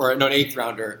rounder or an 8th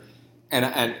rounder, and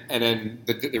then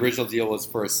the original deal was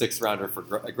for a 6th rounder for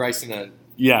Grice and a.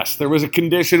 Yes, there was a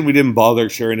condition. We didn't bother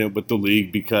sharing it with the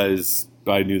league because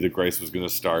I knew that Grice was going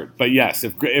to start. But yes,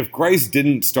 if Grice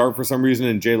didn't start for some reason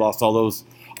and Jay lost all those,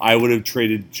 I would have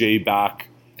traded Jay back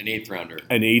an 8th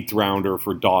rounder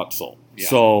for Dotzel. Yeah.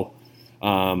 So.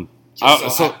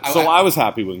 I was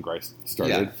happy when Grice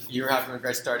started. Yeah, you were happy when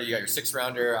Grice started. You got your 6th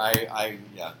rounder.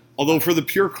 Yeah. Although for the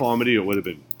pure comedy, it would have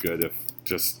been good if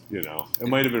just it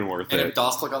might have been worth it. And if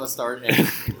Dotzel got the start and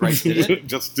Grice did it,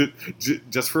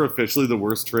 just for officially the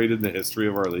worst trade in the history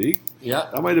of our league. Yeah,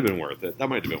 that might have been worth it.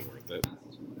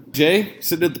 Jay,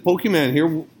 sitting at the Pokeman here.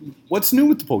 What's new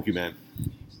with the Pokeman?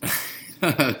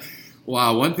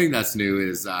 Wow, one thing that's new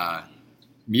is.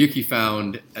 Miyuki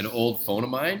found an old phone of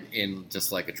mine in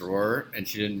just like a drawer, and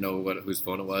she didn't know whose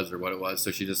phone it was or what it was, so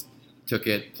she just took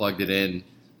it, plugged it in,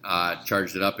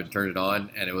 charged it up, and turned it on,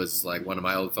 and it was like one of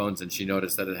my old phones, and she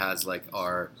noticed that it has like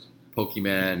our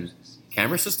Pokeman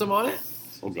camera system on it.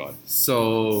 Oh God!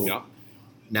 So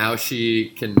now she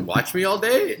can watch me all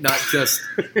day, not just.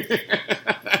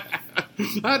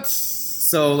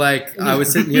 So like I was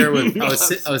sitting here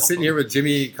with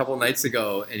Jimmy a couple nights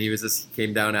ago, and he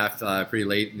came down after pretty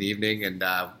late in the evening, and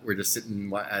we're just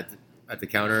sitting at the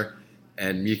counter,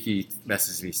 and Miyuki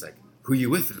messaged me. He's like, "Who are you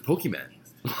with at the Pokeman?"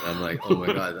 And I'm like, "Oh my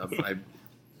God, I'm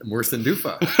worse than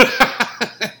Doofa."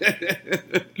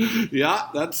 Yeah,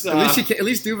 that's at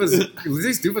least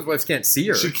Doofa's wife can't see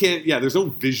her. She can't. Yeah, there's no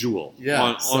visual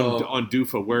on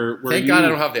Doofa. Where thank God I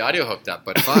don't have the audio hooked up.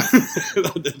 But fuck,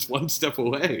 that's one step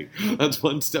away.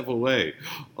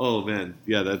 Oh man,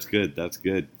 yeah, that's good.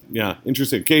 Yeah,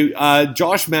 interesting. Okay,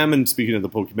 Josh Mammon. Speaking of the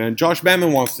Pokemon, Josh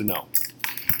Mammon wants to know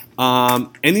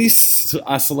any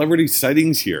celebrity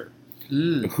sightings here.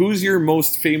 Who's your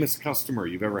most famous customer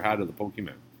you've ever had of the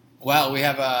Pokemon? Well, we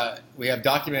have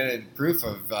documented proof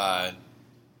of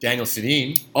Daniel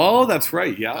Sedin. Oh, that's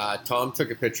right. Yeah, Tom took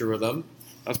a picture with him.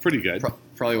 That's pretty good.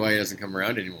 Probably why he doesn't come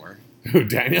around anymore. Who,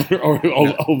 Daniel? Hey,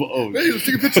 let's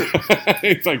take a picture.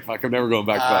 It's like, fuck, I'm never going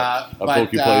back to that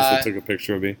Poke place that took a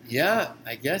picture of me. Yeah,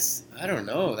 I guess. I don't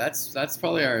know. That's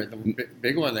probably the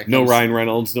big one. That comes. No Ryan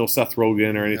Reynolds, no Seth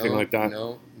Rogen or anything like that?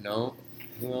 No.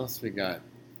 Who else we got?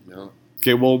 No.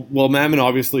 Okay, well, Mammon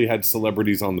obviously had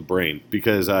celebrities on the brain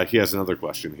because he has another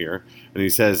question here. And he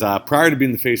says, prior to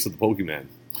being the face of the Pokemon,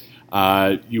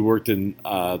 you worked in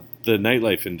the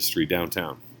nightlife industry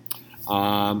downtown.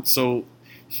 So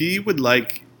he would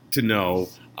like to know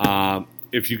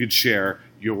if you could share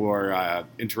your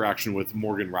interaction with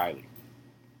Morgan Riley.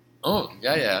 Oh,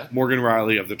 yeah. Morgan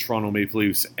Riley of the Toronto Maple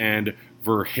Leafs and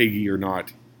Verhage or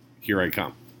not, here I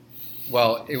come.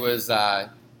 Well, it was...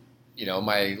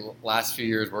 my last few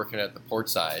years working at the port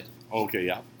side. Okay,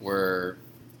 yeah. They were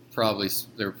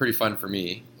pretty fun for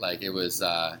me. Like it was,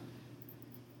 I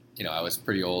was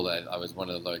pretty old. I was one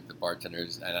of the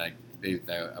bartenders, and I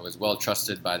was well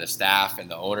trusted by the staff and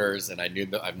the owners, and I knew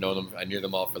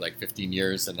them all for like 15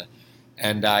 years, so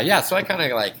I kind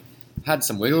of like had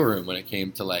some wiggle room when it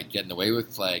came to like getting away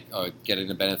with like getting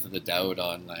the benefit of the doubt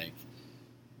on like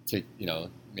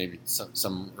maybe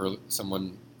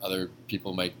someone other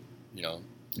people might. You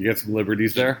get some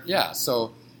liberties there? Yeah.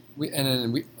 So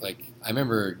I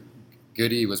remember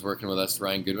Goody was working with us,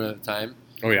 Ryan Goodwin at the time.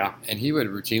 Oh yeah. And he would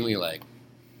routinely like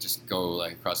just go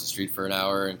like across the street for an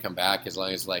hour and come back as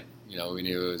long as like, we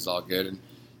knew it was all good. And,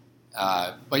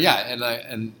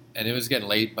 and it was getting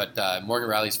late, but Morgan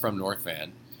Riley's from North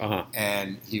Van. Uh-huh.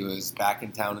 And he was back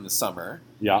in town in the summer.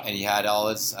 Yeah. And he had all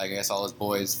his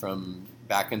boys from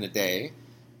back in the day.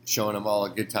 Showing them all a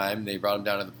good time. They brought him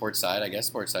down to the port side. I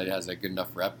guess port side has a good enough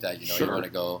rep that Sure. you want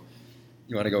to go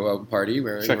out and party.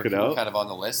 We're kind of on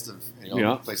the list of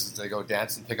places to go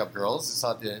dance and pick up girls. It's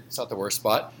not the worst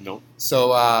spot. No.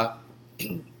 So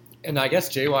and I guess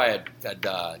JY had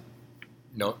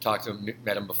talked to him,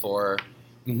 met him before,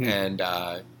 mm-hmm.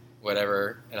 and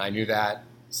whatever, and I knew that.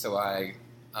 So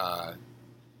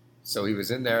so he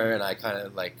was in there, and I kind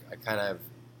of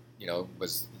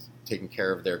was taking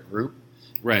care of their group.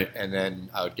 Right. And then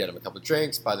I would get him a couple of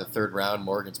drinks. By the third round,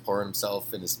 Morgan's pouring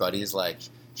himself and his buddies like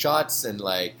shots and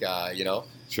like,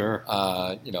 Sure.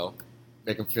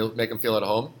 make them feel at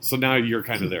home. So now you're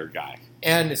kind of their guy.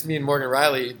 And it's me and Morgan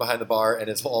Riley behind the bar, and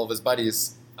it's all of his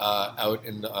buddies out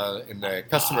in the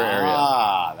customer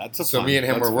area. That's so me and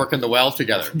him were working the well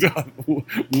together.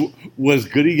 Was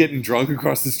Goody getting drunk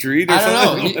across the street? Or I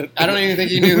don't know. I don't even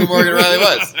think he knew who Morgan Riley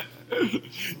was.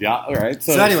 Yeah. All right.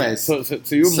 So anyways, so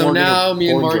you and Morgan now me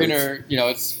and Morgan are,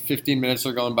 it's 15 minutes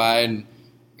are going by, and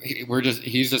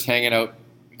he's just hanging out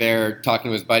there talking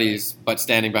to his buddies, but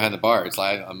standing behind the bar. It's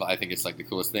like I think it's like the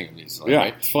coolest thing.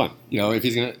 Right? It's fun. If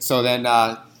he's gonna. So then,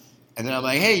 and then I'm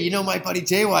like, hey, my buddy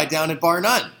JY down at Bar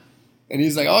None, and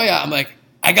he's like, oh yeah. I'm like,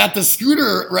 I got the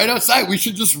scooter right outside. We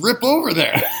should just rip over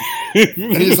there.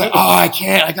 And he's like, oh, I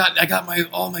can't. I got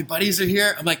all my buddies are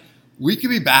here. I'm like, we could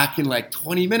be back in like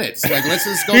 20 minutes. Like, let's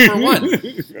just go for one.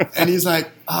 And he's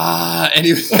like, and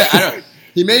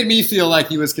he made me feel like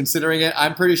he was considering it.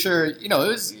 I'm pretty sure,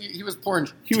 he was pouring.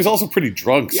 He was also pretty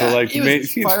drunk, so like he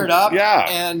was fired up. Yeah,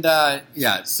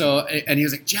 and So and he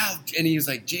was like, and he was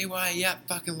like, JY, yeah,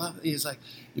 fucking love it. He's like,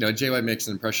 JY makes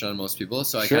an impression on most people,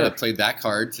 so I kind of played that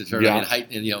card to sort of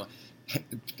heighten, and a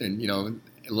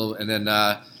little, and then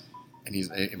and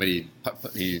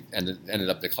he ended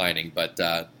up declining, but.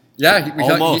 He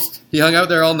hung out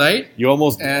there all night. You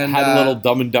almost had a little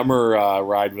Dumb and Dumber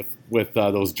ride with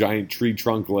those giant tree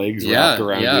trunk legs wrapped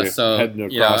around you, so, heading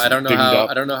across. I don't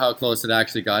know how close it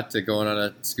actually got to going on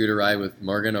a scooter ride with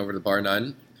Morgan over to Bar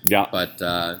None. Yeah, but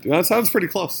that sounds pretty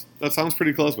close.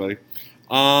 Buddy.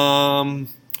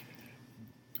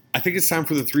 I think it's time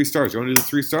for the 3 stars. You want to do the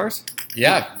 3 stars?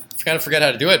 Yeah, I kind of forget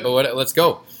how to do it, but let's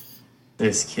go.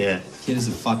 This kid. Kid is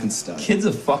a fucking stud. Kid's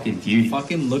a fucking beauty.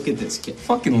 Fucking look at this kid.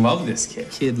 Fucking love this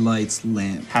kid. Kid lights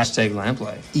lamp. Hashtag lamp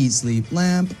life. Eat, sleep,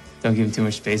 lamp. Don't give him too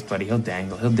much space, buddy. He'll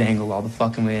dangle. He'll dangle all the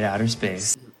fucking way to outer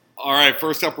space. All right,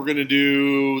 first up, we're going to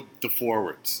do the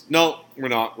forwards. No, we're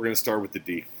not. We're going to start with the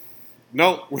D.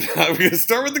 No, we're not. We're going to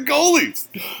start with the goalies.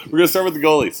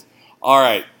 All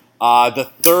right,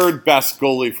 the third best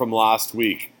goalie from last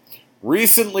week.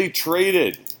 Recently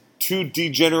traded to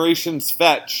D-Generation's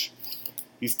Fetch.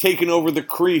 He's taken over the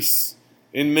crease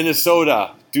in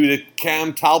Minnesota due to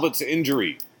Cam Talbot's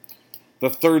injury.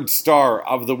 The 3rd star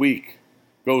of the week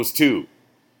goes to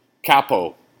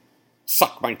Capo.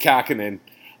 Suck my Kakinen.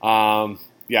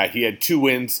 He had 2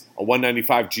 wins, a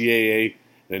 195 GAA,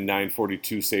 and a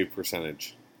 942 save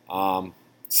percentage.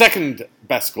 Second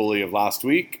best goalie of last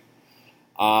week.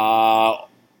 Also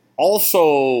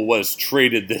was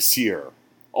traded this year.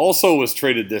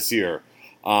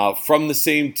 From the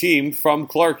same team, from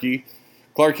Clarkie.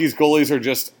 Clarkie's goalies are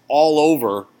just all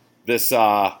over this.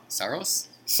 Saros?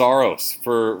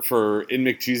 For In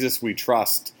McJesus we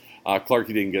trust. Clarkie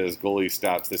didn't get his goalie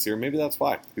stats this year. Maybe that's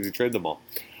why, because he traded them all.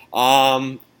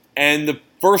 And the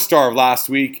 1st star of last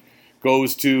week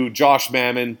goes to Josh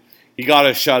Mammon. He got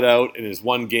a shutout in his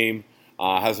 1 game.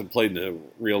 Hasn't played in a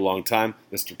real long time.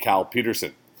 Mr. Cal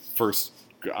Peterson, 1st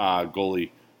goalie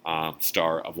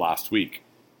star of last week.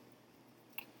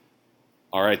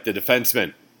 All right, the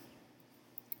defenseman.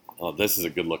 Oh, this is a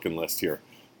good-looking list here.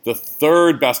 The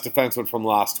 3rd best defenseman from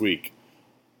last week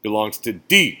belongs to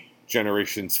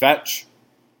D-Generation's Fetch.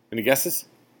 Any guesses?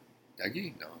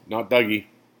 Dougie? No. Not Dougie.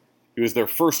 He was their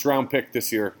 1st-round pick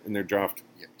this year in their draft.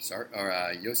 Yeah,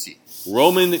 Yossi.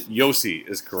 Roman Yossi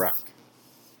is correct.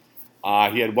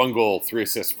 He had 1 goal, 3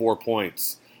 assists, 4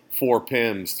 points, 4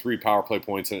 PIMs, 3 power play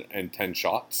points, and 10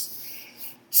 shots.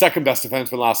 Second best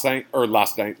defenseman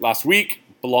last week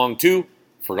belonged to,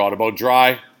 forgot about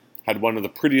Dry, had one of the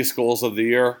prettiest goals of the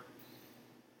year.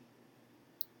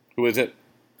 Who is it?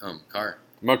 Makar.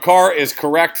 Makar is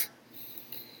correct.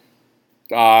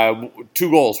 2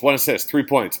 goals, 1 assist, 3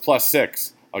 points, plus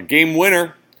 6. A game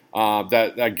winner.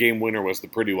 That game winner was the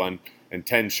pretty one, and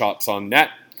 10 shots on net.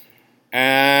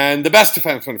 And the best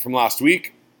defenseman from last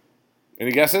week.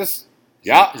 Any guesses?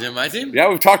 Yeah. Is it my team? Yeah,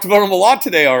 we've talked about him a lot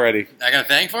today already. I got a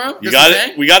thing for him? You got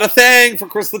it. We got a thing for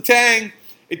Chris Letang.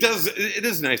 It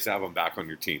is nice to have him back on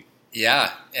your team.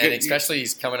 Yeah, and especially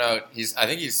he's coming out. I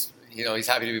think he's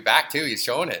happy to be back too. He's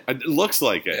showing it. It looks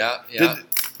like it. Yeah.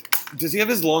 Does he have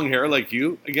his long hair like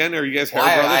you again? Are you guys hair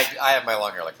brothers? I have my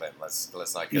long hair like Clint. Let's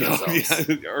not kid ourselves.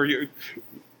 Yeah.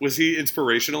 Was he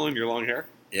inspirational in your long hair?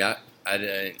 Yeah.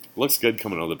 Looks good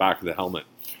coming out of the back of the helmet.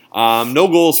 No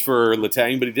goals for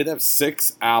Letang, but he did have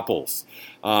 6 apples.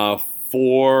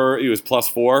 He was plus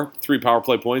 4, 3 power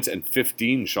play points, and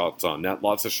 15 shots on net.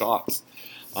 Lots of shots.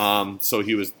 So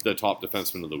he was the top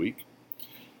defenseman of the week.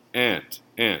 And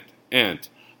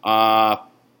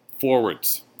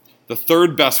forwards. The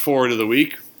 3rd best forward of the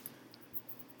week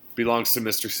belongs to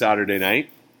Mr. Saturday Night.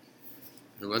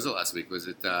 Who was it last week? Was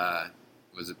it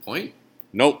Point?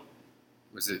 Nope.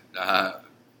 Was it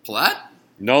Palat?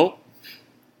 Nope.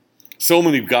 So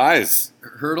many guys.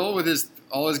 Hurdle with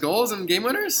all his goals and game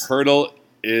winners? Hurdle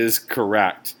is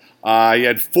correct. He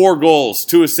had 4 goals,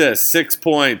 2 assists, 6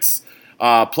 points,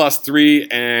 +3,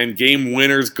 and game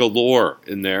winners galore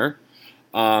in there.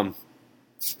 My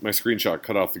screenshot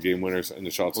cut off the game winners and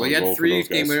the shots on he goal had for those 3 guys.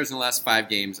 game winners in the last 5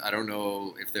 games. I don't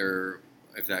know if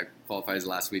that qualifies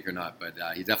last week or not, but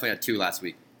he definitely had 2 last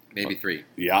week, maybe 3.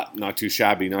 Yeah, not too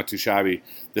shabby, not too shabby.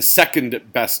 The second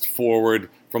best forward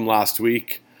from last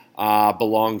week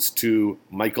belongs to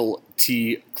Michael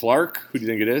T. Clark. Who do you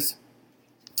think it is?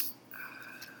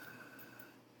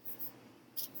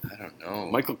 I don't know.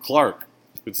 Michael Clark.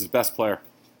 It's his best player.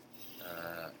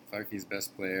 Clarkie's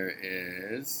best player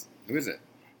is... Who is it?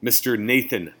 Mr.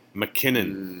 Nathan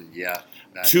McKinnon. Yeah.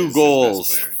 2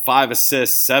 goals, 5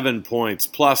 assists, 7 points,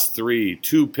 +3,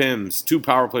 2 PIMs, 2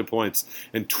 power play points,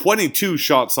 and 22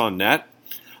 shots on net.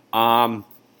 Fun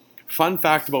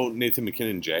fact about Nathan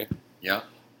McKinnon, Jay. Yeah.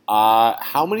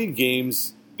 How many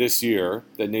games this year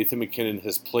that Nathan McKinnon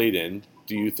has played in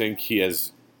do you think he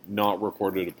has not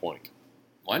recorded a point?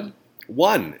 1?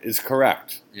 1 is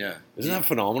correct. Yeah. Isn't that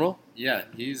phenomenal? Yeah,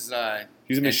 he's a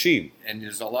machine. And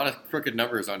there's a lot of crooked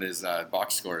numbers on his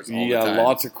box scores all the time.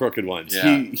 Lots of crooked ones.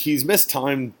 Yeah. He's missed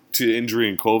time to injury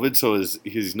and COVID, so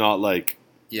he's not like...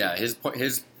 Yeah, his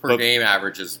per game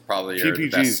average is probably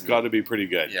PPG's got to be pretty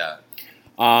good. Yeah.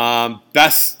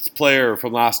 Best player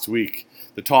from last week,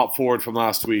 the top forward from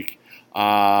last week,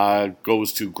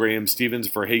 goes to Graham Stevens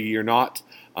for Hagee or Not.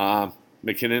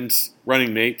 McKinnon's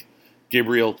running mate,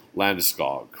 Gabriel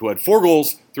Landeskog, who had 4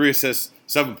 goals, 3 assists,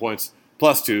 7 points,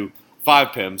 +2, 5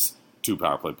 PIMs, 2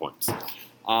 power play points.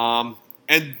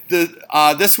 And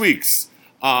this week's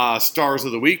Stars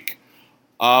of the Week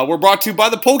were brought to you by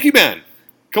the Pokeman.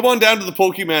 Come on down to the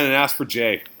Pokeman and ask for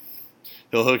Jay.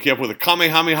 He'll hook you up with a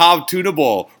Kamehameha tuna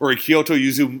bowl or a Kyoto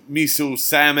Yuzu miso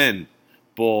salmon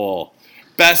bowl.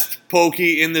 Best poke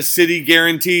in the city,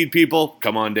 guaranteed, people.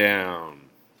 Come on down.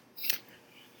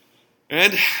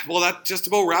 And, well, that just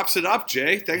about wraps it up,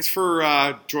 Jay. Thanks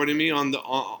for joining me on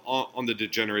the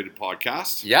Degenerated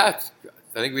podcast. Yeah,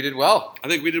 I think we did well. I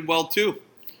think we did well, too.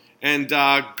 And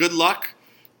good luck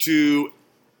to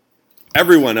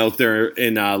everyone out there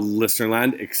in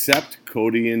Listenerland except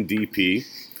Cody and DP.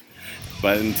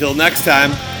 But until next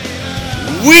time,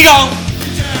 we go!